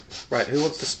Right, who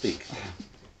wants to speak?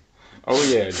 Oh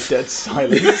yeah, dead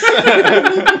silence.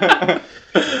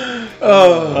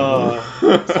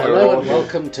 Hello and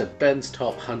welcome to Ben's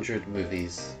Top 100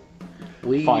 Movies.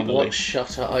 We Finally. watched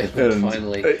Shutter Island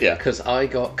finally, yeah. because I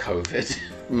got COVID.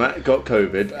 Matt got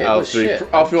COVID was shit.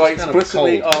 after I Just kind of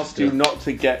explicitly cold asked you after. not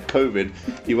to get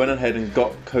COVID. You went ahead and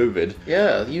got COVID.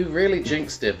 Yeah, you really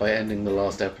jinxed it by ending the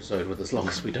last episode with as long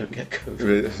as we don't get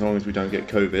COVID. As long as we don't get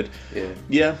COVID. Yeah.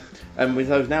 Yeah, and with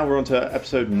those, now we're on to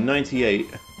episode 98.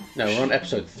 No, we're on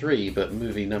episode 3, but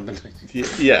movie number 90.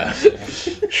 Yeah.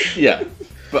 Yeah.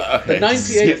 But okay. The 98th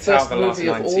Skipped out best the last movie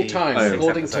of all 90 time, Oh.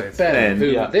 according to episodes. Ben, who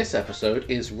Yeah. this episode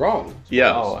is wrong.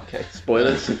 Yeah. Oh, okay.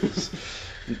 Spoilers.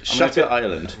 Shutter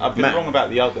Island. I've been Matt. wrong about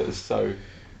the others, so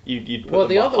you'd put Well, them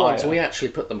the up other ones, higher. we actually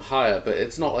put them higher, but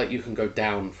it's not like you can go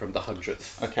down from the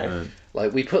 100th. Okay.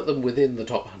 Like, we put them within the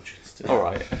top 100. All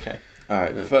right. Okay.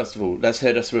 Alright, first of all, let's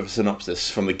hit us with a synopsis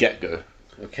from the get-go.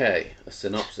 Okay, a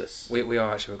synopsis. We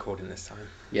are actually recording this time.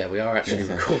 Yeah, we are actually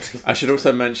recording. I should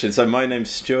also mention, so my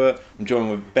name's Stuart, I'm joined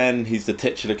with Ben, he's the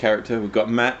titular character, we've got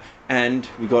Matt, and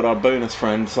we've got our bonus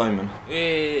friend, Simon.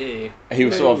 Yay. He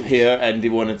was sort of here and he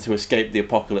wanted to escape the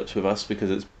apocalypse with us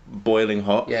because it's boiling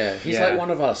hot. Yeah, he's Yeah. like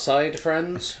one of our side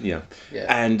friends. Yeah. Yeah.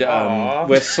 And Aw.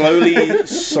 we're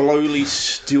slowly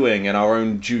stewing in our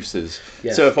own juices.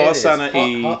 Yes, So if it our is.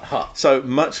 sanity... Hot. So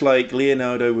much like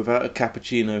Leonardo without a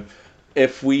cappuccino,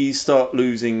 if we start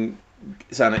losing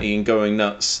sanity and going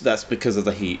nuts, that's because of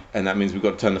the heat, and that means we've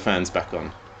got to turn the fans back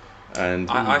on.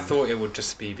 And I thought it would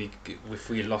just be if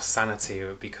we lost sanity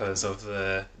because of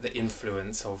the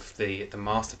influence of the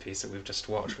masterpiece that we've just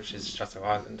watched, which is Shutter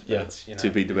Island. Yeah, But, you know, to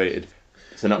be debated.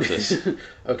 Synopsis.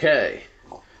 Okay,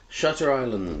 Shutter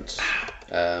Island.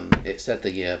 It said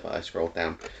the year, but I scrolled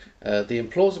down. The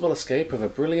implausible escape of a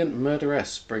brilliant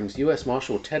murderess brings U.S.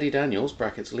 Marshal Teddy Daniels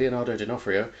 (brackets Leonardo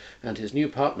D'Onofrio) and his new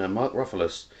partner Mark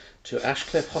Ruffalo to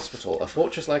Ashcliff Hospital, a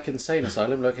fortress-like insane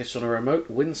asylum located on a remote,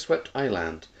 windswept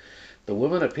island. The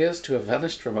woman appears to have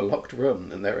vanished from a locked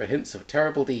room, and there are hints of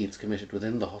terrible deeds committed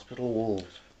within the hospital walls.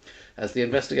 As the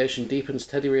investigation deepens,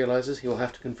 Teddy realizes he will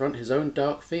have to confront his own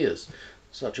dark fears,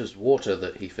 such as water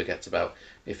that he forgets about,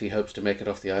 if he hopes to make it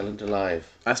off the island alive.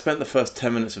 I spent the first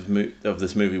 10 minutes of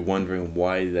this movie wondering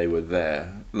why they were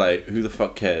there. Like, who the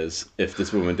fuck cares if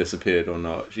this woman disappeared or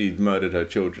not? She murdered her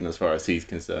children as far as he's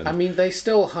concerned. I mean, they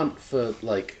still hunt for,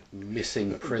 like,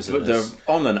 missing but prisoners. they're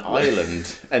on an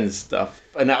island and stuff.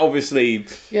 And that obviously...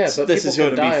 Yeah, but this people is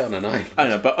going can to be die on an island. I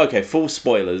know, but okay, full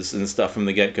spoilers and stuff from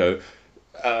the get-go.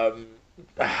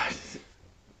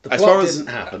 The as plot far as- didn't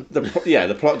happen.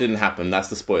 The plot didn't happen, that's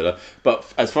the spoiler.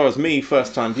 But as far as me,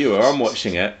 first-time viewer, I'm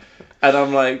watching it, and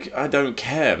I'm like, I don't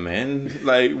care, man.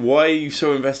 Like, why are you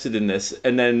so invested in this?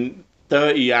 And then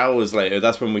 30 hours later,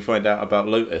 that's when we find out about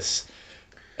Lotus.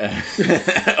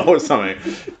 Or something.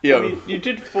 Yo, You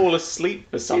did fall asleep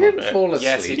for some He of didn't it. fall asleep.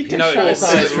 Yes, He you did know, shut his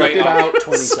eyes for straight up- about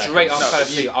 20 seconds. straight up fell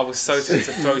asleep. I was so tempted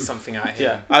to throw something at him.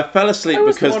 Yeah. I fell asleep I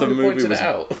was because the the one who movie pointed was... it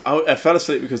out. I fell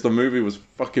asleep because the movie was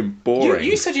fucking You, boring.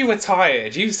 you said you were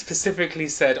tired. You specifically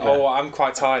said, "Oh, I'm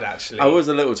quite tired, actually." I was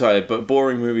a little tired, but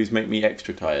boring movies make me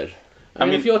extra tired. I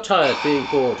mean, if you're tired, being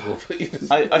bored will put you to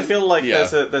sleep. I feel like Yeah.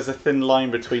 there's a thin line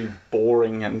between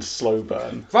boring and slow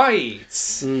burn. Right.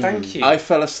 Thank you. I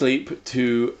fell asleep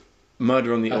to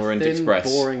Murder on the A Orient thin,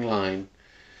 Express. boring line.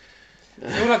 I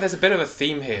feel like there's a bit of a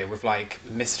theme here with like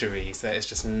mysteries that it's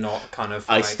just not kind of.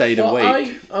 I like, stayed Well,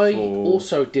 awake. I for-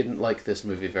 also didn't like this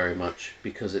movie very much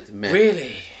because it's meant.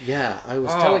 Really. Yeah, I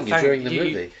was Oh, telling you thank during the you-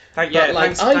 movie. Thank, But yeah, like,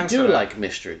 thanks, I thanks do for that. like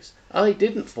mysteries. I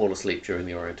didn't fall asleep during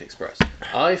the Orient Express.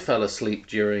 I fell asleep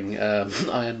during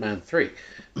Iron Man 3.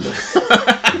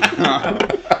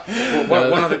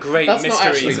 One of the great That's not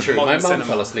actually mysteries of true. My modern mum cinema.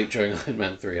 fell asleep during Iron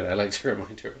Man 3, and I like to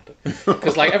remind her of it.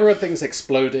 Because like everyone thinks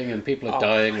exploding and people are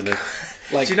dying, and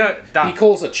like Do you know that? he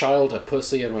calls a child a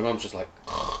pussy, and my mum's just like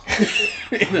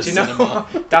in a Do you know cinema.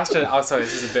 what? That's just. Oh, sorry,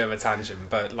 this is a bit of a tangent,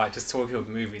 but like just talking of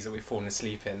movies that we've fallen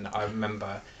asleep in. I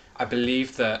remember, I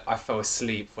believe that I fell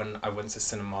asleep when I went to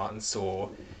cinema and saw.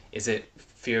 Is it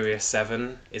Furious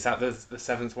 7? Is that the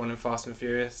seventh one in Fast and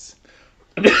Furious?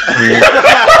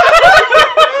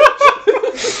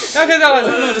 Okay, no, some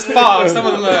of them are just fast. Some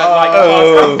of them are like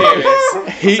Fast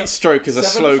and Furious. Heat stroke is a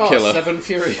slow Fast, killer. 7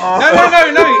 Furious.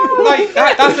 No. Like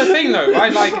that's the thing, though,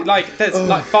 right? Like there's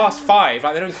like Fast 5.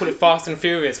 Like they don't call it Fast and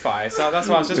Furious 5. So that's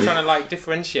why I was just trying to like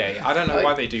differentiate. I don't know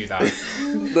why they do that.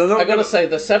 I gotta say,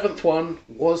 the 7th one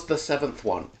was the 7th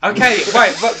one. Okay,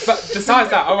 right, but besides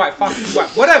that, all right, fuck, right,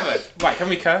 whatever. Right, can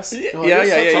we curse? Oh, Yeah, you're yeah, such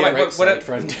yeah, a yeah. great What- side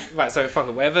friend. Right, so fuck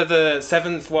it. Whatever the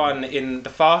 7th one in the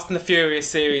Fast and the Furious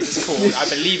series is called, I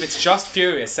believe it's it's just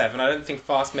Furious 7. I don't think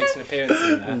Fast makes an appearance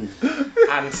in there,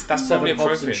 and that's probably Seven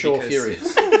Hobbs and appropriate Shaw because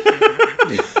Furious.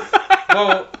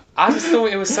 well, I just thought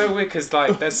it was so weird because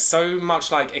like there's so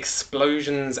much like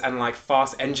explosions and like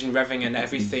fast engine revving and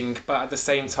everything, but at the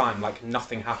same time like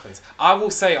nothing happens. I will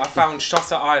say I found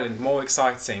Shutter Island more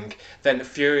exciting than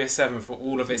Furious 7 for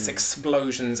all of its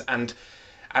explosions and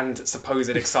supposed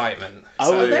excitement.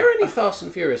 Are there any Fast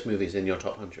and Furious movies in your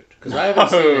top 100? Because I haven't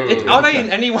seen any. Are they in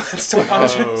anyone's top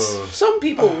 100? Some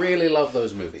people really love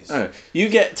those movies. Oh, you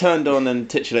get turned on and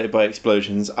titillated by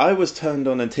explosions. I was turned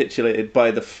on and titillated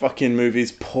by the fucking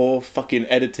movie's poor fucking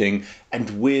editing and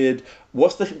weird.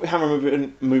 What's the camera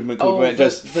movement called where it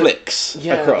just flicks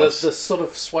across? The sort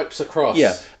of swipes across.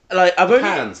 Yeah. Like I've only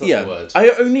Pans, that's the word. I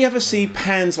only ever see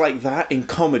pans like that in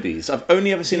comedies. I've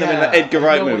only ever seen them in the Edgar I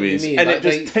Wright know what you movies, mean. and Like, it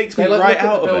just takes me they right look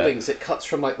out at the of buildings. It cuts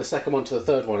from like the second one to the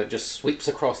third one. It just sweeps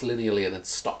across linearly and then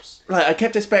stops. Like I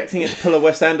kept expecting it to pull a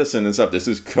Wes Anderson and stuff. This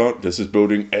is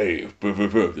building A.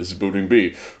 This is building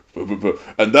B.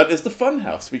 And that is the fun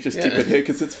house. We just keep it here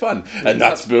because it's fun. And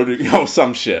that's building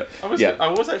some shit. I was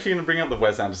actually going to bring up the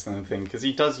Wes Anderson thing because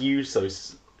he does use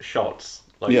those shots.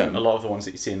 Like a lot of the ones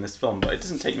that you see in this film, but it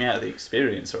doesn't take me out of the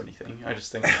experience or anything. I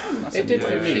just think that's It did a for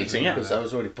way of me shooting, because I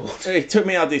was already bored. It took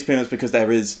me out of the experience because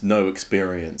there is no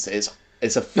experience.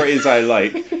 It's a phrase I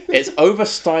like. It's over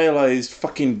stylized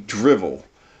fucking drivel.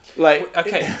 Like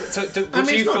Okay, so would I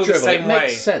mean, you it's not feel the drivel. same It way?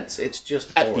 makes sense. It's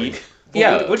just boring.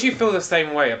 yeah. Would you feel the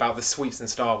same way about the sweeps in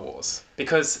Star Wars?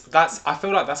 Because I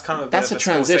feel like that's kind of a bit That's of a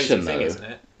transition, Scorsese thing, though. isn't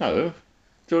it? No,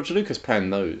 George Lucas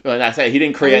planned those. Well, that's it. He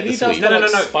didn't create he the does sweep. the- No,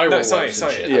 spiral sorry. webs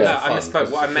and shit. No, Yeah. I Fun, misspoke.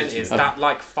 because What I it's meant easy. is that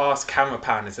like fast camera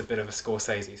pan is a bit of a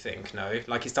Scorsese thing, no?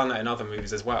 Like he's done that in other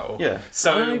movies as well. Yeah.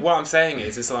 So what I'm saying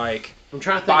is like I'm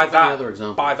trying to think by of any that other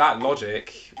example. by that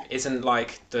logic, isn't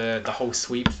like the whole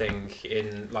sweep thing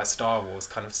in like Star Wars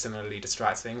kind of similarly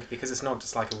distracting because it's not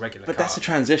just like a regular. But car. that's a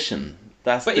transition.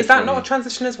 That's But is that different. not a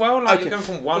transition as well? Like Okay. you're going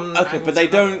from one. Okay, angle but they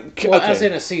to another? don't. Well, okay. as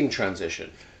in a scene transition.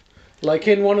 Like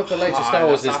in one of the later Star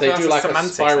Wars, I they feel do that's like a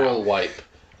semantics spiral now. wipe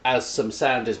as some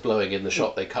sand is blowing in the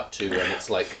shot they cut to, and it's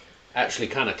like actually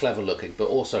kind of clever looking, but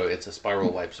also it's a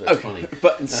spiral wipe, so it's funny.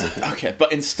 But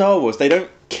but in Star Wars, they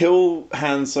don't kill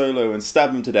Han Solo and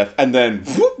stab him to death, and then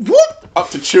whoop, whoop,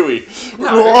 up to Chewie.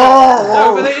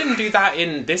 No, but they didn't do that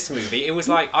in this movie. It was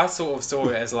like I sort of saw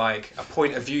it as like a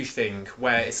point of view thing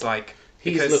where it's like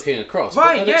He's because- looking across.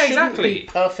 Right, but then yeah, it shouldn't exactly. Be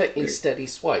perfectly steady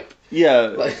swipe. Yeah,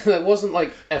 Like it wasn't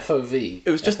like FOV. it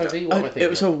was just. FOV. What am I thinking? It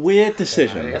was a weird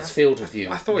decision. Yeah. That's field of view.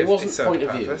 I thought it it wasn't served point a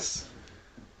of view. purpose.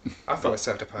 I thought it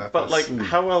served a purpose. But like,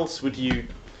 how else would you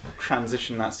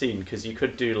transition that scene? Because you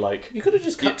could do like, You could have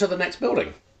just cut to the next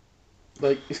building.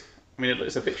 Like, I mean, it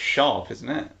looks a bit sharp, isn't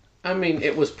it? I mean,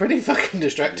 it was pretty fucking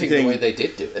distracting You think- the way they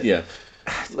did do it. Yeah.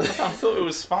 I thought it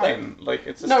was fine. Like,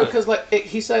 it's just No, a- because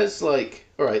he says like,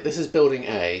 all right, this is building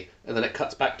A, and then it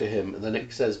cuts back to him, and then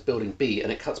it says building B,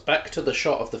 and it cuts back to the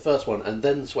shot of the first one, and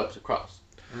then swipes across.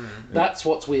 That's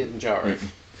what's weird and jarring.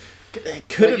 Like,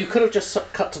 you could have just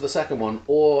cut to the second one,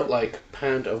 or like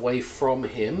panned away from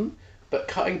him, but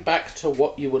cutting back to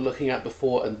what you were looking at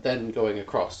before and then going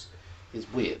across is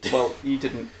weird. Well, you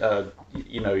didn't,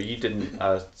 you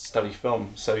didn't study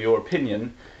film, so your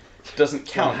opinion doesn't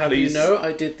count. Have please. you know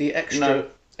I did the extra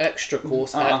No.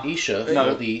 course at Isha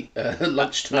No. for the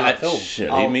lunchtime film. Actually,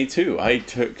 Oh. me too. I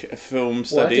took film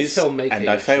Well, I did studies filmmaking, and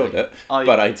I failed actually. it,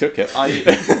 but I took it.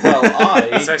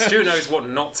 So Stu knows what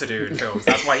not to do in films.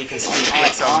 That's why he can speak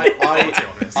with some I authority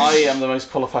on this. am the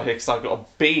most qualified because I've got a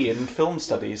B in film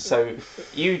studies, so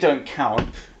you don't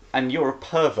count, and you're a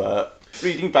pervert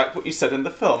reading back what you said in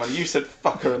the film, and you said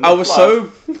fucker in the I was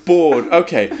flood. so bored.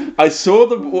 Okay, I saw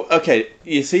the. Okay,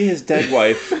 you see his dead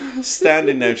wife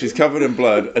standing there. She's covered in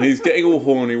blood, and he's getting all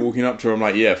horny, walking up to her. I'm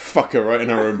like, yeah, fuck her right in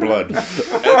her own blood.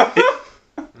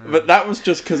 But that was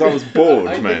just because I was bored,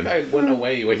 I man. think I went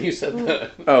away when you said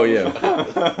that. Oh yeah.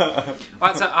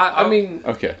 Right, so I mean,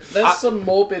 Okay. there's some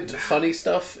morbid, funny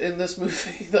stuff in this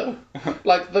movie, though.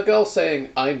 Like the girl saying,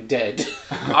 "I'm dead."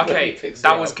 okay,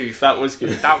 that was goofy. That was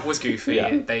good. That was goofy.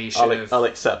 Yeah. They should have. I'll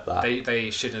accept that. They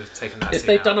should have taken that. If scene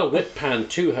they'd out. done a whip pan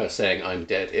to her saying, "I'm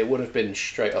dead," it would have been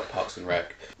straight up Parks and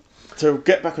Rec. So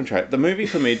get back on track. The movie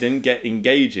for me didn't get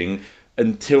engaging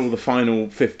until the final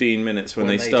 15 minutes when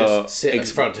they start.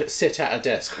 just sit at a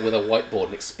desk with a whiteboard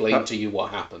and explain to you what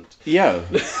happened. Yeah.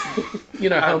 You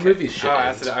know how movies should Oh,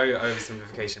 end. that's an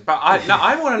oversimplification. But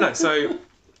I want to know. So,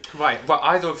 Right, well,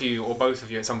 either of you or both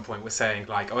of you at some point were saying,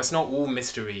 like, oh, it's not all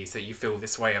mysteries that you feel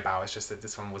this way about, it's just that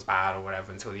this one was bad or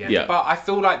whatever until the end. Yeah. But I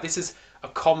feel like this is a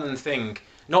common thing.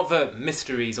 Not that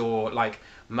mysteries or, like,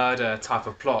 murder type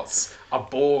of plots are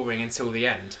boring until the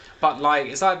end. But, like,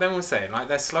 it's like Ben was saying, like,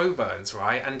 they're slow burns,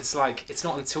 right? And it's like, it's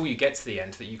not until you get to the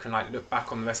end that you can, like, look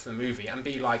back on the rest of the movie and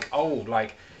be like, oh,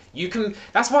 like, you can...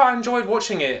 That's why I enjoyed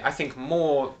watching it, I think,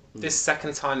 more this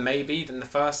second time maybe than the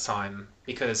first time,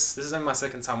 because this is only my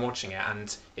second time watching it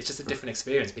and it's just a different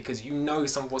experience because you know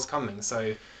some of what's coming,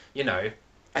 so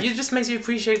it just makes you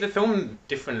appreciate the film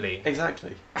differently.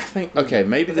 Exactly. I think okay,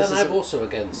 maybe But this then is I've also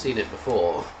again seen it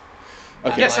before.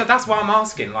 okay. Yeah, so that's why I'm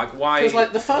asking, like, why... Because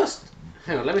like the first,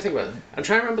 hang on, let me think about it. I'm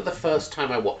trying to remember the first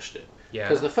time I watched it. Yeah.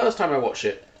 Because the first time I watched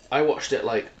it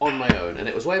like on my own, and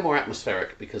it was way more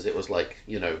atmospheric because it was like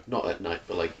not at night,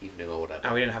 but like evening or whatever.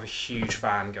 And we didn't have a huge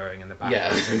fan going in the back.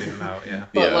 Yeah. So it didn't melt, yeah.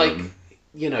 But Yeah.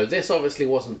 like, this obviously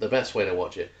wasn't the best way to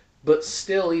watch it. But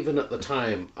still, even at the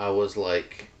time, I was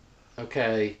like,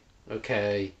 okay,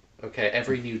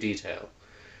 every new detail.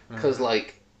 Because,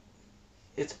 like,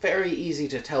 it's very easy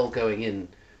to tell going in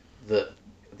that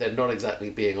they're not exactly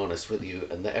being honest with you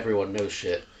and that everyone knows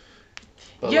shit.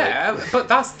 But, Yeah, but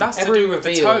that's to every do with the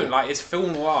reveal- tone. Like, it's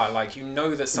film noir. Like, you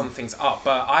know that something's up.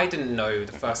 But I didn't know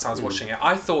the first time I was watching it.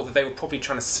 I thought that they were probably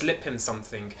trying to slip him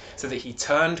something so that he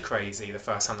turned crazy the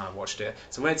first time I watched it.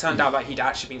 So when it turned out that he'd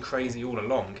actually been crazy all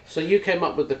along. So you came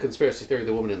up with the conspiracy theory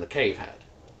the woman in the cave had.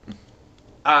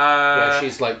 Yeah,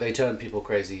 she's like, they turn people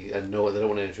crazy and they don't want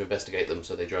anyone to investigate them,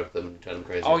 so they drug them and turn them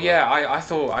crazy. Oh as well. yeah, I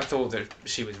thought that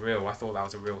she was real. I thought that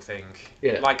was a real thing.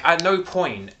 Yeah. Like, at no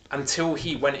point until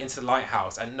he went into the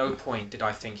lighthouse, at no point did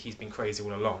I think he's been crazy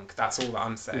all along. That's all that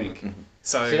I'm saying.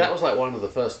 So See, that was like one of the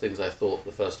first things I thought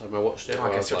the first time I watched it. I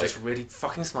where I guess was you're like, just really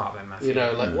fucking smart then, Matthew.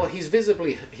 like, well,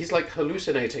 he's like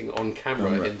hallucinating on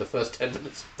camera in the first 10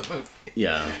 minutes of the movie.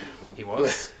 yeah. He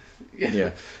was.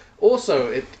 Yeah.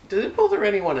 Also, did it bother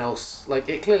anyone else? Like,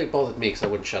 it clearly bothered me because I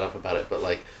wouldn't shut up about it, but,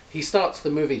 like, he starts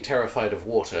the movie terrified of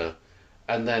water,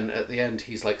 and then at the end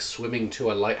he's, like, swimming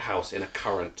to a lighthouse in a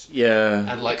current, Yeah.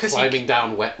 and, like, 'Cause climbing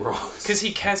down wet rocks. Because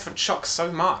he cares for Chuck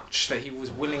so much that he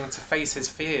was willing to face his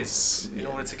fears in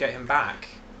order to get him back.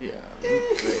 Yeah.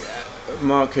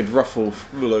 Mark had ruffled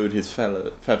his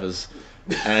feathers,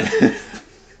 and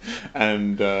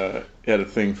and he had a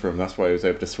thing for him. That's why he was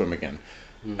able to swim again.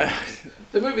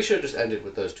 The movie should have just ended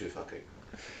with those two fucking.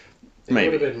 It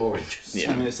Maybe. would have been more interesting.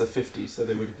 Yeah. I mean, it's the 50s, so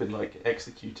they would have been like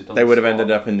executed on They the would have spot.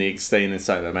 ended up in the staying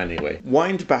asylum anyway.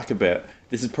 Wind back a bit.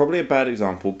 This is probably a bad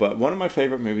example, but one of my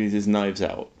favourite movies is Knives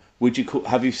Out.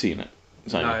 Have you seen it?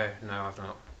 Simon? No, I've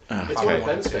not. It's I one of wanted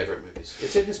Ben's to. favourite movies.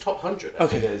 It's in his top 100. I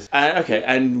Okay. think. It is. Okay,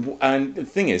 and the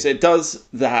thing is, it does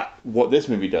that. What this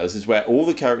movie does is where all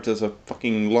the characters are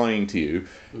fucking lying to you,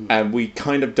 and we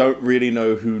kind of don't really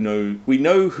know who knows. We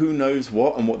know who knows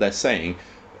what and what they're saying,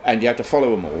 and you have to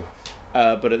follow them all.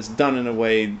 But it's done in a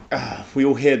way we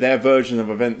all hear their version of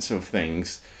events of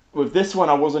things. With this one,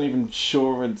 I wasn't even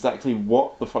sure exactly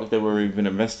what the fuck they were even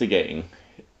investigating.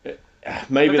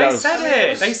 Maybe But that they was. said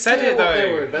it. They said Clear it what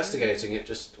they were though. investigating. It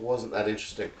just wasn't that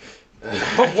interesting.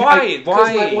 But why? 'Cause,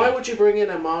 Why? like, why would you bring in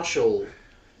a marshal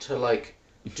to like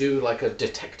do like a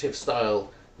detective style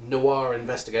noir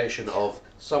investigation of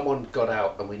someone got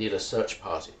out and we need a search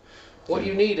party? What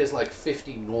you need is like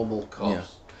 50 normal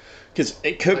cops. Because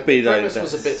it could Like, be the that. premise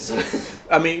was a bit.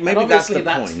 I mean, And maybe that's obviously the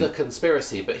that's point. the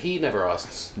conspiracy, but he never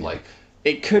asks like.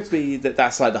 It could be that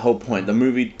that's like the whole point. The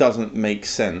movie doesn't make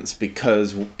sense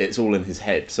because it's all in his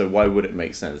head. So why would it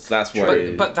make sense? That's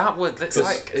why. But that would. It's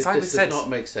like we This said. does not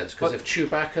make sense because But- if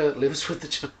Chewbacca lives with the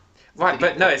child. Right,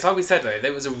 but no, it's like we said though,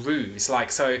 there was a ruse.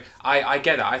 Like, so I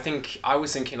get it. I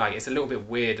was thinking like it's a little bit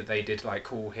weird that they did like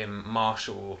call him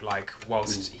Marshall, like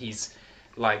whilst he's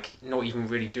like not even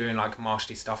really doing like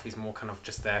martially stuff. He's more kind of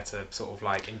just there to sort of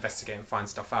like investigate and find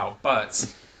stuff out. But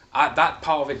that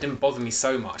part of it didn't bother me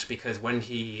so much because when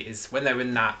they're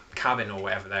in that cabin or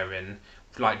whatever they're in,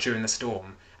 like during the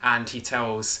storm, and he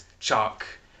tells Chuck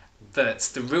that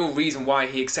the real reason why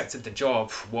he accepted the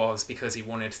job was because he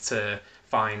wanted to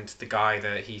find the guy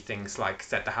that he thinks like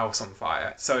set the house on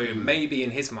fire. So maybe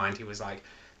in his mind he was like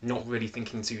not really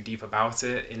thinking too deep about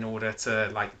it in order to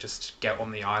like just get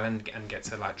on the island and get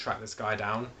to like track this guy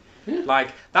down. Like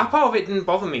that part of it didn't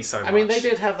bother me so much. I mean, they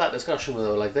did have that discussion where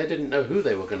they were like, they didn't know who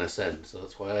they were going to send, so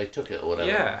that's why I took it or whatever.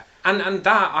 Yeah, and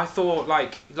that I thought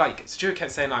like Stuart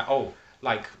kept saying like, oh,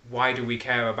 like why do we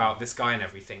care about this guy and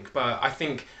everything? But I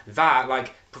think that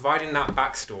like providing that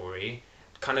backstory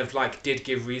kind of like did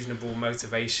give reasonable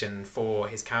motivation for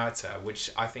his character, which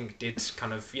I think did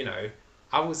kind of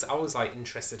I was like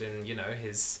interested in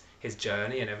his his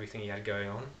journey and everything he had going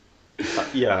on.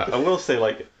 Yeah, I will say,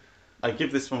 like, I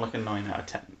give this one like a 9 out of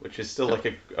 10, which is still like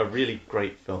a really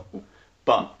great film.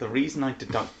 But the reason I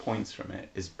deduct points from it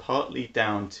is partly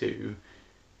down to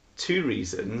 2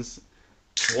 reasons.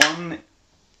 One,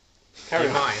 Carry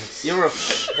mind. you're a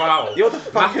Wow. you're the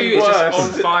fucking Matthew is just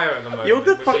worst. on fire at the moment. You're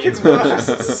the with fucking these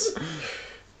worst.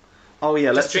 Oh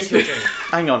yeah, let's Just drink your drink.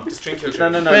 Hang on. Just drink your No,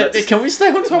 drink. no, no. But let's- can we stay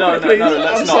on topic, No, no, please? no,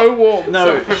 let's I'm not. so warm.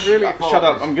 No, so really hot. shut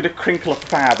up. I'm going to crinkle a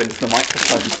fab into the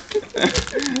microphone.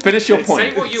 Finish your It's-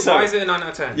 point. Say what you. So- Why is it a 9 out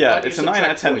of 10? Yeah, Why do it's you a 9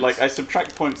 out of subtract 10. points? Like, I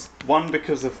subtract points, one,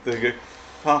 because of the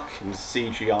fucking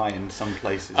CGI in some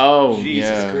places. Oh, Jesus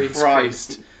yeah. Green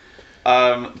Christ.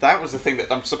 That was the thing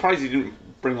that I'm surprised you didn't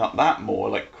bring up that more.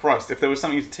 Like, Christ, if there was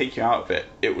something to take you out of it,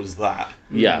 it was that.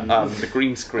 Yeah. The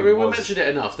green I screen mean, we was... mentioned it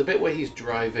enough. The bit where he's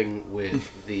driving with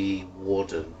the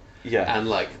warden, Yeah. and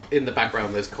like in the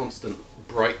background, there's constant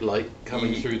bright light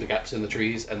coming Ye- through the gaps in the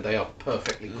trees, and they are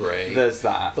perfectly grey. There's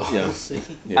that. The whole Yeah. scene.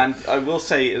 Yeah. And I will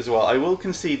say as well, I will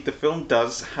concede the film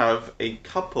does have a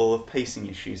couple of pacing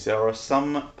issues. There are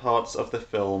some parts of the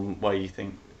film where you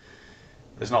think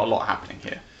there's not a lot happening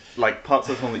here. Like parts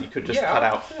of the film that you could just Yeah, cut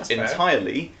out that's fair.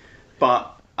 entirely.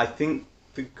 But I think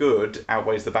the good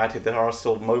outweighs the bad here. There are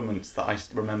still moments that I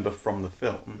remember from the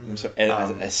film. So,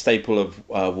 a staple of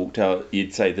Walked Out,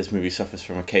 you'd say this movie suffers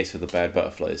from a case of the bad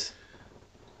butterflies.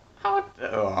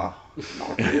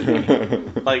 Not really.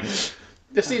 Like,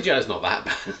 The CGI is not that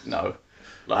bad. no.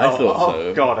 I thought so.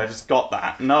 Oh god, I just got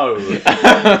that. No.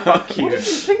 Fuck What you. did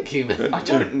you think he meant? I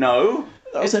don't know.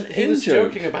 That was an He was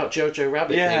in-joke. joking about Jojo Rabbit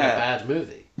being a Yeah. bad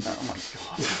movie. Oh my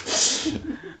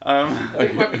god. I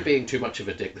think I might be being too much of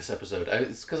a dick this episode.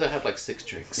 It's because I had like 6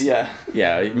 drinks. Yeah.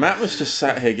 Yeah, Matt was just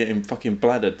sat here getting fucking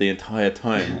bladdered the entire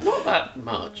time. Not that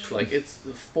much. Like, it's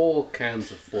 4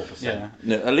 cans of 4%. Yeah.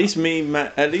 No, at least me,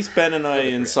 Matt, at least Ben and I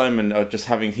and Simon are just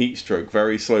having heat stroke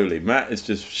very slowly. Matt is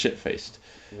just shit faced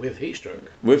With heat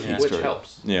stroke. with Yeah. heat Which stroke.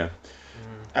 helps. Yeah.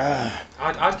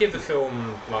 I'd give the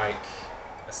film like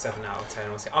a 7 out of 10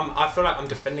 or something. I feel like I'm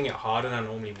defending it harder than I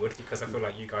normally would because I feel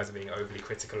like you guys are being overly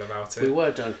critical about it. We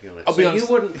were dunking on it. I'll So be you honest-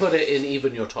 wouldn't put it in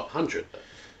even your top 100, though?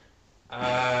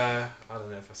 I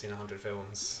don't know if I've seen 100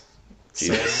 films.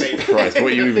 Jesus So maybe. Christ,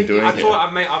 what are you even doing I here? thought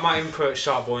I might even put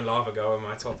Shark Boy and Lava Girl in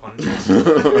my top 100.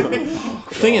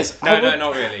 The thing is, No,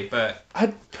 not really, but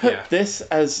I'd put Yeah. this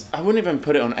as I wouldn't even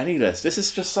put it on any list. This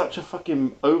is just such a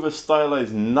fucking over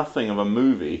stylized nothing of a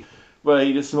movie where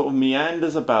he just sort of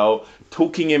meanders about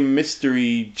talking in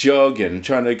mystery jargon,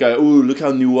 trying to go, "Ooh, look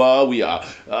how noir we are!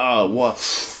 Ah, what?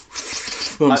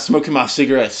 I'm smoking my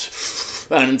cigarettes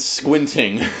and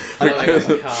squinting." I like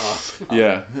the car.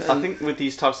 Yeah. I think with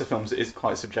these types of films, it is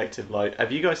quite subjective. Like,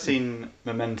 have you guys seen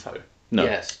Memento? No.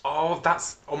 Yes. oh,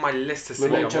 that's on my list to see.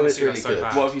 Memento I want to is see that really so good.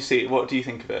 bad. What have you seen? What do you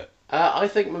think of it? I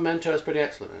think Memento is pretty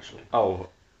excellent, actually. Oh,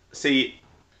 see,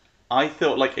 I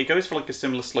thought like it goes for like a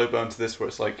similar slow burn to this, where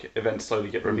it's like events slowly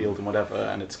get revealed and whatever,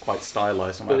 and it's quite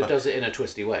stylized and But it whatever. does it in a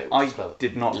twisty way, which I is clever.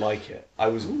 did not like it. I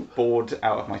was bored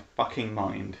out of my fucking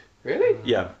mind. Really?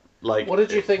 Yeah, like. What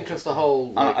did you think of the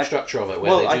whole like, structure of it,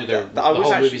 where well, they do the I was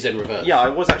whole actually- movie's in reverse? Yeah, I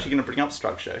was actually going to bring up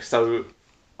structure. So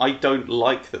I don't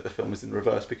like that the film is in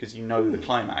reverse because you know the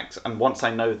climax, and once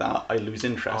I know that, I lose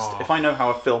interest. Oh. If I know how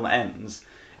a film ends,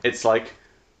 it's like,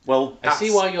 well, I see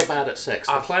why you're bad at sex.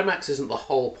 The I've- climax isn't the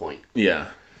whole point. Yeah.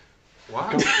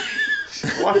 What?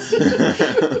 what?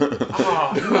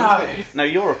 Oh, no. No,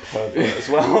 you're a pervert as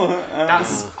well.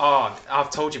 That's odd. I've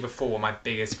told you before what my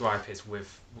biggest gripe is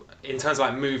with, in terms of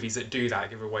like movies that do that,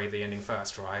 give away the ending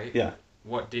first, right? Yeah.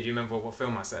 What did you remember? What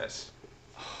film I said?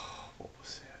 What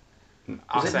was it?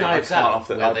 I'll Was it say Knives Can't Out, off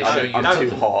the- where they I'm- show you I'm No. too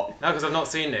something? hot. no, because I've not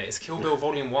seen it. It's Kill Bill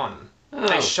Volume 1. Oh.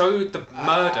 They showed the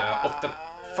murder of the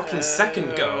fucking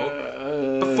second girl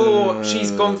before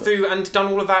she's gone through and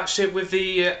done all of that shit with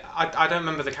the I don't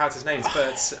remember the characters' names,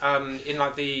 but in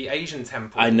like the Asian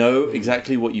temple. I know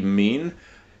exactly what you mean.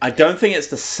 I don't think it's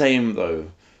the same though.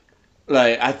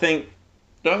 Like, I think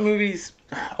that movies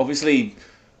obviously.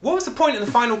 What was the point in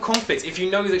the final conflict if you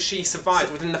know that she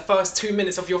survived within the first 2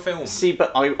 minutes of your film? See,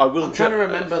 but I will. I'm trying to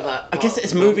remember that. I guess part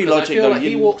it's of the film, movie 'cause logic, I feel though, like he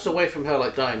you- walks away from her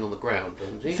like dying on the ground,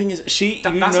 doesn't he? The thing is, she.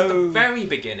 That's you at the know. very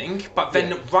beginning, but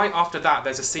then right after that,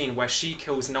 there's a scene where she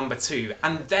kills number 2,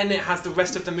 and then it has the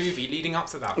rest of the movie leading up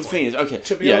to that The point. thing is, okay.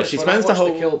 To be Yeah, honest, she when I spends the watched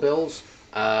whole. the Kill Bills,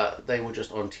 they were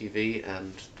just on TV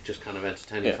and just kind of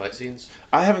entertaining Yeah. fight scenes.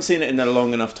 I haven't seen it in a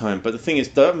long enough time, but the thing is,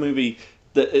 that movie,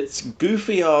 that it's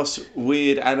goofy ass,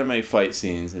 weird anime fight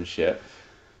scenes and shit,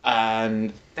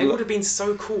 and They would have been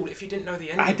so cool if you didn't know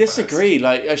the ending. I disagree.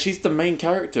 Like, she's the main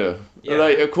character. Yeah.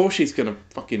 Like, of course she's gonna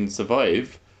fucking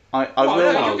survive. I Well,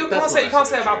 will. no, you that's can't say not about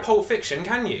necessarily Pulp Fiction,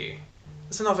 can you?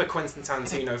 It's another Quentin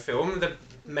Tarantino film. The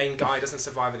main guy doesn't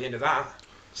survive at the end of that.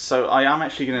 So I am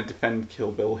actually going to defend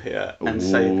Kill Bill here and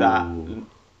say that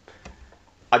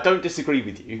I don't disagree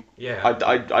with you. Yeah.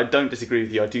 I don't disagree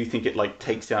with you. I do think it like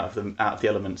takes you out of the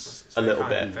elements It's a very little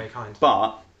kind, bit. Very kind.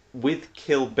 But with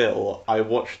Kill Bill, I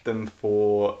watched them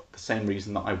for the same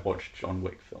reason that I watched John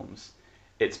Wick films.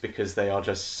 It's because they are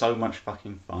just so much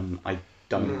fucking fun. I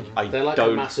don't They're like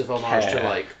don't a massive homage to care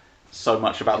like so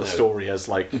much about the story as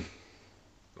like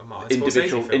A Martin Scorsese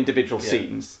film. individual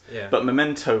scenes. Yeah. But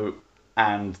Memento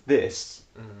and this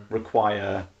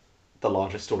require the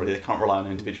larger story. They can't rely on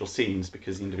individual scenes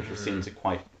because the individual scenes are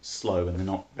quite slow and they're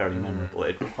not very memorable.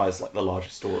 It requires like the larger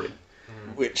story.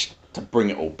 Which, to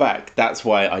bring it all back, that's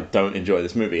why I don't enjoy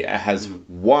this movie. It has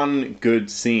one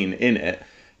good scene in it,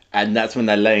 and that's when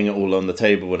they're laying it all on the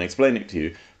table and explaining it to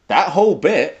you. That whole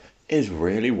bit is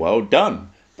really well done.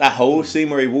 That whole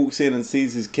scene where he walks in and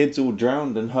sees his kids all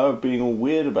drowned and her being all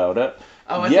weird about it.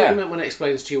 Oh, I thought you meant when it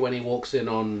explains to you when he walks in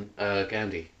on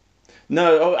Gandhi.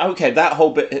 No, okay, that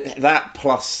whole bit, that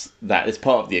plus that is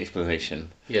part of the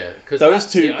explanation. Yeah, because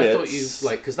Those two I thought you bits-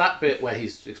 like because that bit where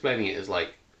he's explaining it is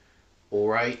like, all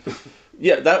right.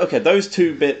 Yeah, those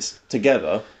two bits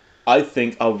together, I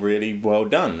think are really well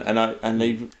done, and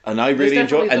I really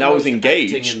enjoyed, and I was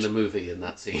engaged in the movie in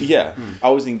that scene. Yeah, I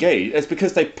was engaged. It's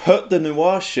because they put the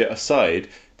noir shit aside,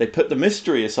 they put the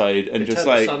mystery aside, and They just turned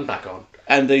like, the sun back on.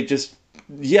 and they just,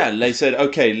 they said,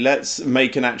 okay, let's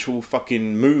make an actual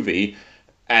fucking movie,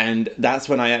 and that's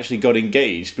when I actually got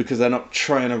engaged because they're not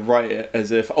trying to write it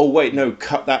as if, oh wait, no,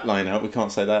 cut that line out. We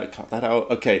can't say that. Cut that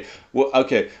out. Okay, well,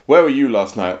 okay, where were you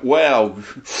last night? Well.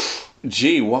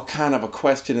 Gee, what kind of a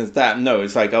question is that? No,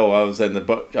 it's like, oh, I was in the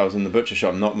butcher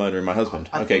shop, not murdering my husband.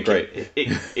 I Okay, think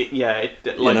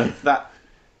great. Like know? that.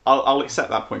 I'll accept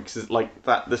that point because like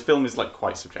that the film is like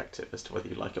quite subjective as to whether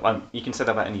you like it. You can say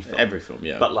that about any film. Every film,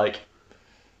 yeah. But like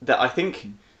that, I think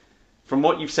from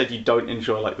what you've said, you don't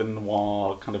enjoy like the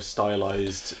noir kind of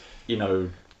stylized,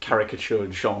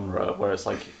 caricatured genre where it's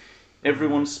like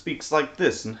everyone speaks like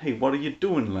this and hey, what are you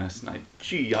doing last night?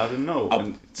 Gee, I don't know.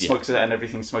 And smokes it and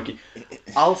everything's smoky.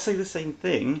 I'll say the same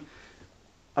thing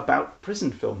about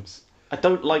prison films. I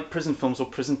don't like prison films or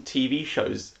prison TV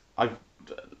shows.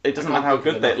 It doesn't matter how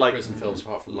good they're like. Prison films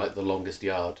apart from like The Longest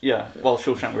Yard. Yeah, well,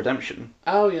 Shawshank Redemption.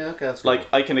 Oh yeah, okay, that's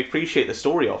Like I can appreciate the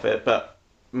story of it, but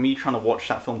me trying to watch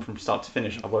that film from start to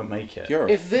finish, I won't make it.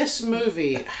 If this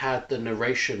movie had the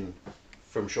narration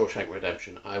from Shawshank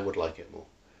Redemption, I would like it more.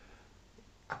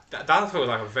 That feels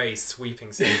like a very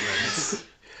sweeping statement.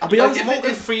 I'll be honest,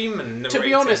 Morgan Freeman narrating To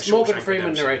be honest, Morgan Shawshank Freeman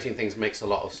Redemption. narrating things makes a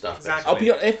lot of stuff. Exactly. I'll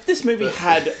be honest, if this movie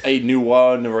had a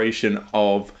noir narration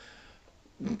of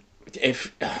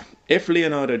if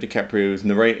Leonardo DiCaprio was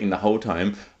narrating the whole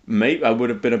time, maybe I would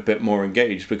have been a bit more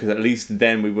engaged because at least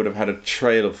then we would have had a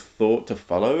trail of thought to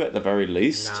follow at the very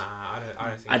least. Nah, I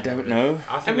don't think. I you don't would've. know.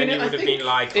 I think then you would have been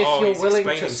like, if oh, you're he's willing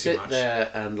explaining to too sit much.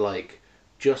 there and like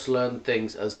just learn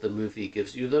things as the movie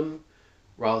gives you them,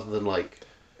 rather than like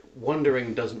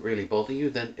wondering doesn't really bother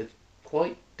you, then it's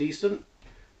quite decent.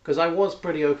 Because I was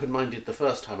pretty open-minded the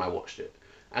first time I watched it,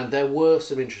 and there were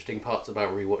some interesting parts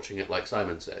about rewatching it, like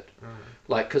Simon said.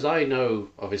 Like, because I know,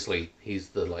 obviously, he's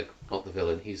the, like, not the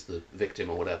villain, he's the victim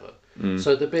or whatever.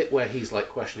 So the bit where he's, like,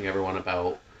 questioning everyone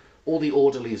about all the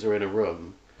orderlies are in a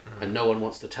room and no one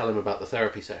wants to tell him about the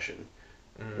therapy session.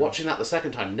 Watching that the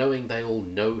second time, knowing they all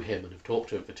know him and have talked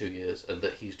to him for 2 years and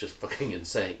that he's just fucking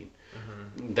insane.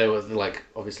 They were like,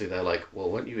 obviously they're like, well,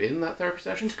 weren't you in that therapy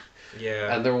session?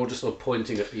 Yeah. And they're all just sort of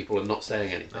pointing at people and not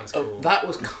saying anything. That's cool. That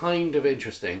was kind of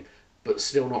interesting, but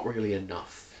still not really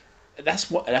enough. That's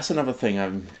another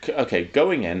thing.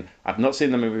 Going in, I've not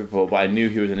seen the movie before, but I knew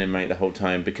he was an inmate the whole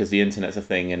time because the internet's a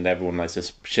thing and everyone likes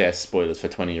to share spoilers for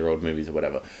 20-year-old movies or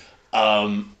whatever.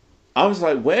 I was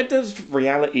like, where does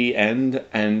reality end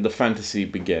and the fantasy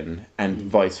begin, and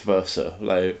vice versa?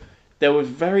 Like, there was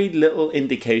very little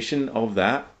indication of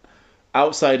that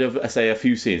outside of, say, a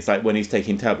few scenes, like when he's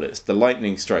taking tablets. The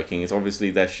lightning striking is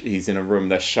obviously he's in a room,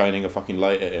 they're shining a fucking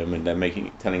light at him, and they're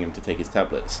telling him to take his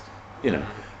tablets,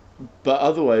 But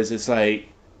otherwise, it's like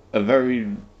a very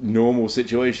normal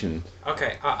situation.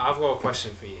 Okay, I've got a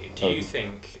question for you. Do you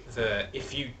think that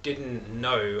if you didn't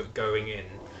know going in,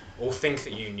 or think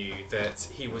that you knew that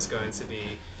he was going to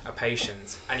be a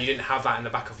patient, and you didn't have that in the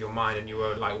back of your mind, and you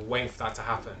were like waiting for that to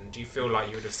happen, do you feel like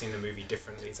you would have seen the movie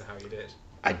differently to how you did?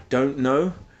 I don't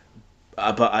know,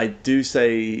 but I do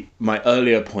say my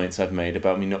earlier points I've made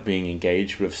about me not being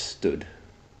engaged would have stood.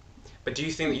 But do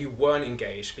you think that you weren't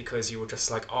engaged because you were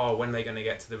just like, oh, when are they going to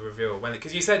get to the reveal?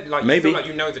 Because you said like you Maybe. feel like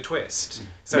you know the twist.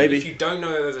 So Maybe. if you don't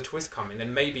know that there's a twist coming,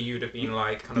 then maybe you'd have been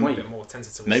like kind of Wait. a bit more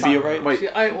tentative. Maybe you're right. Wait, see,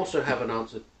 I also have an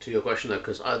answer to your question though,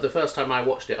 because the first time I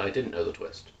watched it, I didn't know the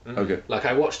twist. Okay. Like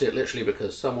I watched it literally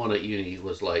because someone at uni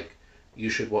was like, "You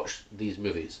should watch these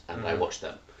movies," and I watched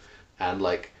them, and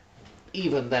like,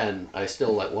 even then, I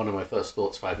still like one of my first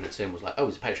thoughts 5 minutes in was like, "Oh,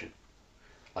 he's patient."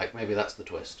 Like maybe that's the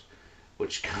twist,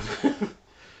 which kind of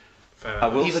I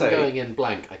will even say, going in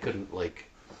blank, I couldn't like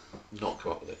not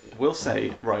come up with it. will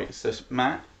say, right, so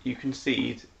Matt, you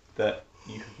concede that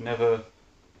you've never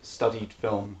studied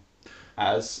film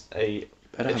as a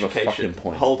Better have a education. fucking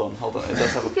point. Hold on, it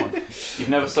does have a point. You've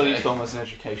never studied film as an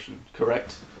education,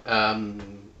 correct?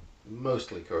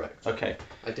 Mostly correct. Okay,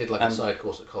 I did like a side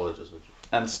course at college as well.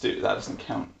 and Stu, that doesn't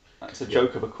count. That's a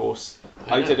joke of a course.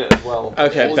 I I know. did it as well.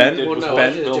 Okay, All you Ben, did Well, was no, watch I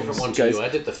did a films. different one to Guys, you. I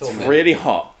did the film. It's really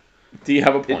hot. Do you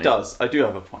have a point? It does. I do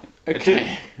have a point. I do.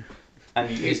 Okay. And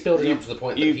you, He's building up to the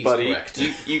point that you he's buddy, correct.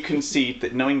 you concede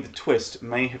that knowing the twist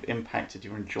may have impacted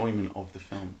your enjoyment of the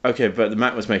film. Okay, but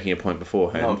Matt was making a point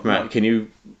beforehand. No, Matt, no. can you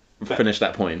finish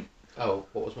that point? Oh,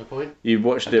 what was my point? You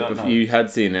watched I it. don't know. You had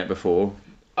seen it before.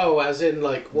 Oh, as in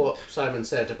like what Simon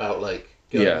said about like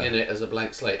going Yeah. in it as a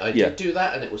blank slate. I Yeah. did do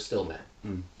that, and it was still met.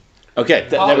 Okay,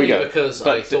 there Partly we go. because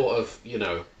But I thought of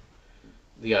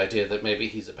the idea that maybe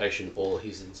he's a patient or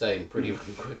he's insane pretty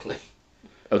quickly.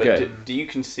 But Okay. do you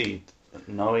concede that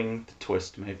knowing the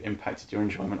twist may have impacted your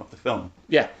enjoyment of the film?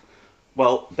 Yeah.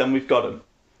 Well, then we've got him.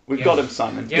 We've Yeah. got him,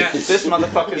 Simon. Yeah. This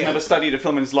motherfucker's Yeah. never studied a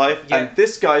film in his life, Yeah. and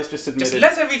this guy's just admitted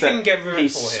let everything that get ruined he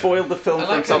for him. spoiled the film I for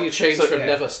like how himself. you changed So- from yeah.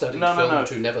 never studied No, no, film no.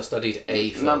 to never studied a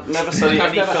film. No, never studied I've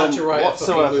any never film had to write a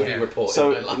whatsoever. fucking movie report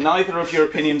So in my life. neither of your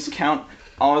opinions count.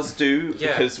 Ours do, Yeah.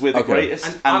 because we're the Okay. greatest,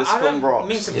 and this I film don't rocks.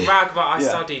 mean to brag, but I Yeah.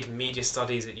 studied media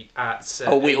studies at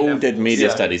Oh, we all did A-levels. media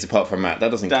Yeah. studies apart from Matt.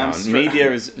 That doesn't Damn count. straight.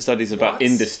 Media is studies about What?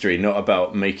 industry, not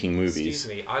about making movies. Excuse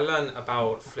me, I learned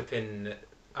about flipping.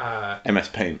 MS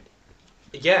Paint.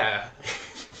 Yeah.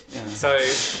 Yeah. So.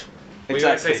 What are you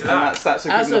gonna say Exactly, to and that? that's a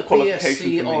good As a enough qualification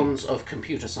BSc for me. Ons of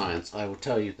computer science, I will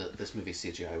tell you that this movie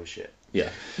CGI was shit. Yeah.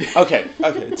 Okay.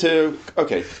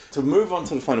 To move on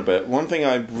to the final bit, one thing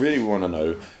I really want to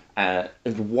know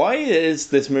is why is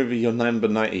this movie your number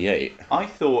 98? I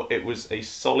thought it was a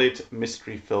solid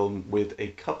mystery film with a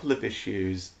couple of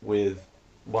issues with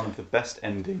one of the best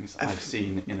endings I've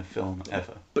seen in a film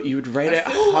ever. But you would rate I it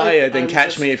feel like higher than I'm Catch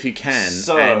just- Me If You Can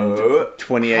So, and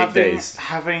 28 Days.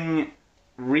 Having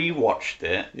rewatched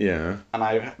it, Yeah.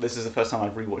 and this is the first time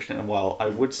I've rewatched it in a while, I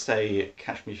would say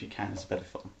Catch Me If You Can is a better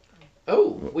film.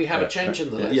 Oh, we have a change in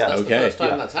the list. Yeah, That's okay, the first time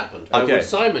yeah. that's happened. Okay. Oh,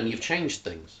 Simon, you've changed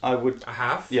things. I would, I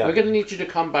have. yeah. We're going to need you to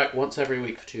come back once every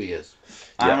week for 2 years.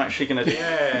 I'm actually going to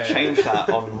Yeah. change that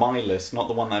on my list, not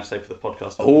the one that I've saved for the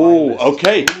podcast. but Oh, my list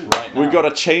okay. Right now. We've got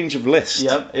a change of list.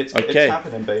 Yep, it's Okay.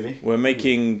 happening, baby. We're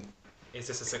making. Is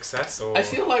this a success or? I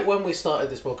feel like when we started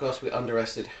this podcast, we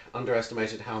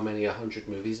underestimated how many 100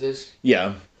 movies is.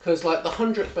 Yeah. Because, like, the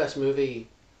 100th best movie,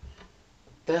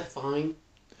 they're fine.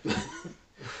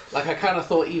 Like, I kind of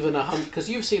thought even 100... Because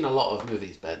you've seen a lot of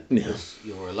movies, Ben, because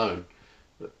you're alone.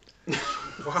 Wow.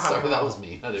 Sorry, that was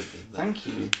me. I didn't mean that. Thank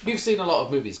you. You've seen a lot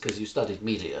of movies because you studied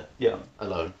media Yeah,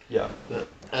 alone. yeah. But,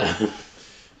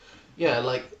 yeah,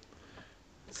 like,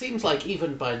 it seems like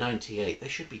even by 98, they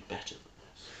should be better than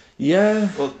Yeah.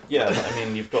 Well, yeah, I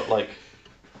mean, you've got like...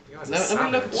 You guys this. are No, I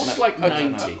mean, look, savage. what's like Okay,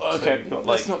 90? Okay, you've got,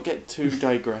 let's like- not get too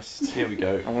digressed. Here we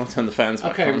go. I want to turn the fans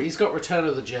back Okay, on. he's got Return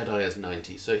of the Jedi as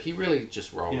 90, so he really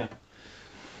just rolled. Yeah.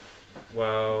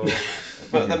 Well,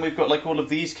 But then we've got like all of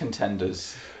these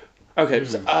contenders. Okay,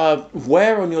 so,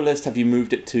 where on your list have you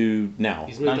moved it to now?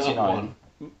 He's moved up 99.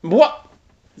 one. What?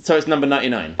 So it's number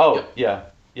 99. Oh,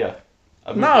 Yep. yeah. I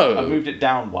moved No. I moved it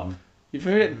down one. You've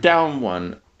moved it down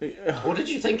one. What did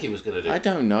you think he was going to do? I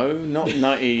don't know, not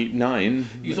 99.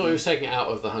 You thought he was taking it out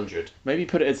of the 100. Maybe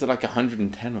put it as like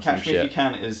 110 or some Catch Me If You shit.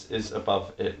 Can is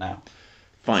above it now.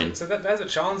 Fine. so there's a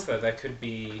chance that there could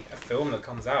be a film that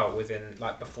comes out within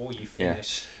like before you Yeah.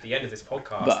 finish the end of this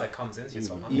podcast But- that comes into your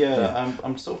top 100. Yeah,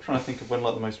 I'm sort of trying to think of when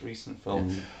like the most recent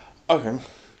film Okay.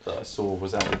 that I saw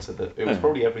was out into the... It was Oh.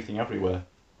 probably Everything Everywhere.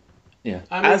 Yeah.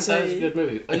 I mean, that was a good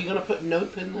movie. Are you going to put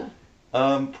Nope in there?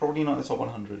 Probably not in the top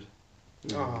 100.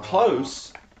 Oh.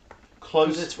 Close.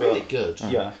 Because it's but- really good.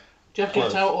 Yeah. Do you have Get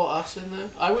Close. Out or Us in there?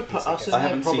 I would put Us in I there,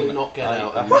 haven't probably seen- not Get I-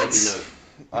 Out, I and haven't- maybe Nope.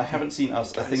 I haven't seen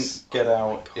Us. I think Get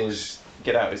Out is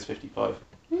 55.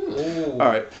 Ooh.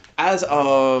 Alright, as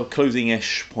our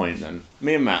closing-ish point then,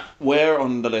 me and Matt, where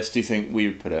on the list do you think we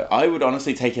would put it? I would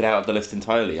honestly take it out of the list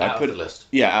entirely. Out I'd of put the list.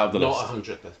 Yeah, out of the Not list.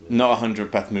 100th best movie. Not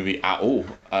 100th best movie at all.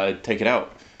 I'd take it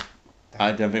out.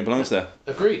 I don't think it belongs there.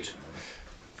 Agreed.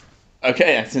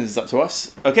 Okay, since it's up to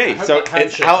us. Okay, I hope so that it's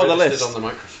handshake out of the registered list. on the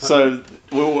microphone. So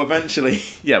we'll eventually,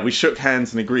 we shook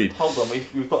hands and agreed. Hold on,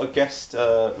 we've got a guest.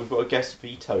 We've got a guest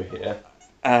veto here.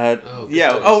 Oh,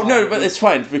 Yeah. so Oh it's no, fine. but it's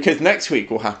fine because next week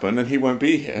will happen and he won't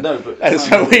be here. No, but And so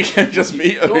Simon, we can just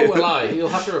meet him. Nor will I. You'll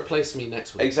have to replace me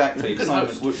next week. exactly. You can Simon,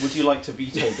 host. would you like to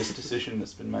veto this decision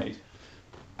that's been made?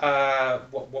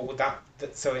 What would that?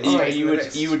 So it You, stays you in the would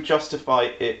list. you would justify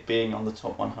it being on the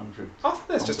top 100. I think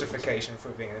there's justification for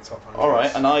it being in the top 100. All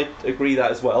right, and I agree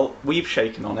that as well. We've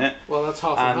shaken on it, Well, that's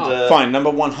half and and half. Fine, number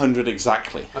 100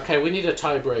 exactly. Okay, we need a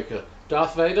tiebreaker.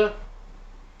 Darth Vader?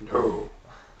 No.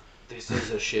 This is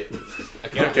a shit.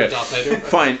 Okay, Okay. Darth Vader.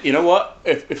 Fine, you know what?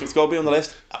 If it's got to be on the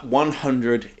list,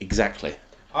 100 exactly.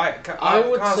 I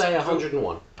would say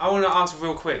 101. I want to ask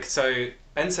real quick. So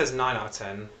Ben says 9 out of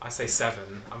 10. I say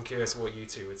 7. I'm curious what you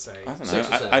two would say. I don't know. 6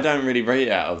 or 7. I don't really rate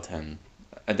it out of 10.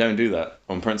 I don't do that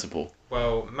on principle.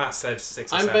 Well, Matt said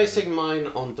 6 or I'm 7. basing mine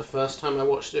on the first time I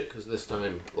watched it, because this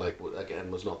time, again,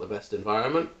 was not the best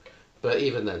environment. But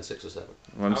even then, 6 or 7.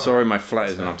 Well, I'm Oh, sorry my flat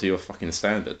isn't fair. up to your fucking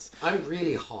standards. I'm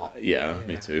really hot. Yeah,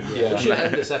 me too. Yeah. We should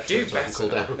end this episode Do so I can cool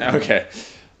better. down. Okay.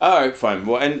 Alright, fine.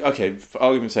 Well, and okay, for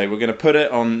argument's sake, we're going to put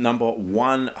it on number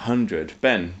 100.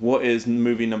 Ben, what is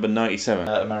movie number 97?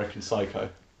 American Psycho.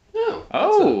 No.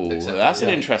 Oh, acceptable. that's an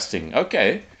yeah. interesting.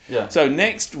 Okay. Yeah. So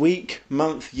next week,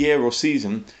 month, year, or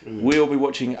season, we'll be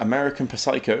watching American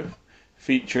Psycho,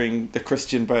 featuring the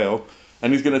Christian Bale,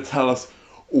 and he's going to tell us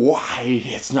why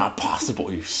it's not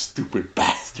possible, you stupid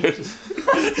bastard.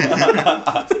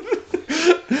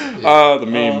 Oh, the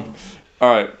meme. All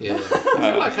right. Yeah. I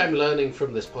feel like I'm learning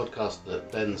from this podcast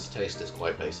that Ben's taste is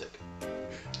quite basic.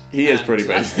 He is And pretty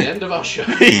that's the basic. end of our show.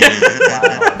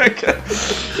 Okay.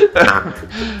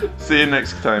 See you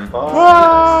next time.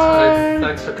 Bye.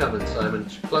 Thanks for coming, Simon.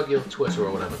 Plug your Twitter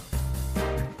or whatever.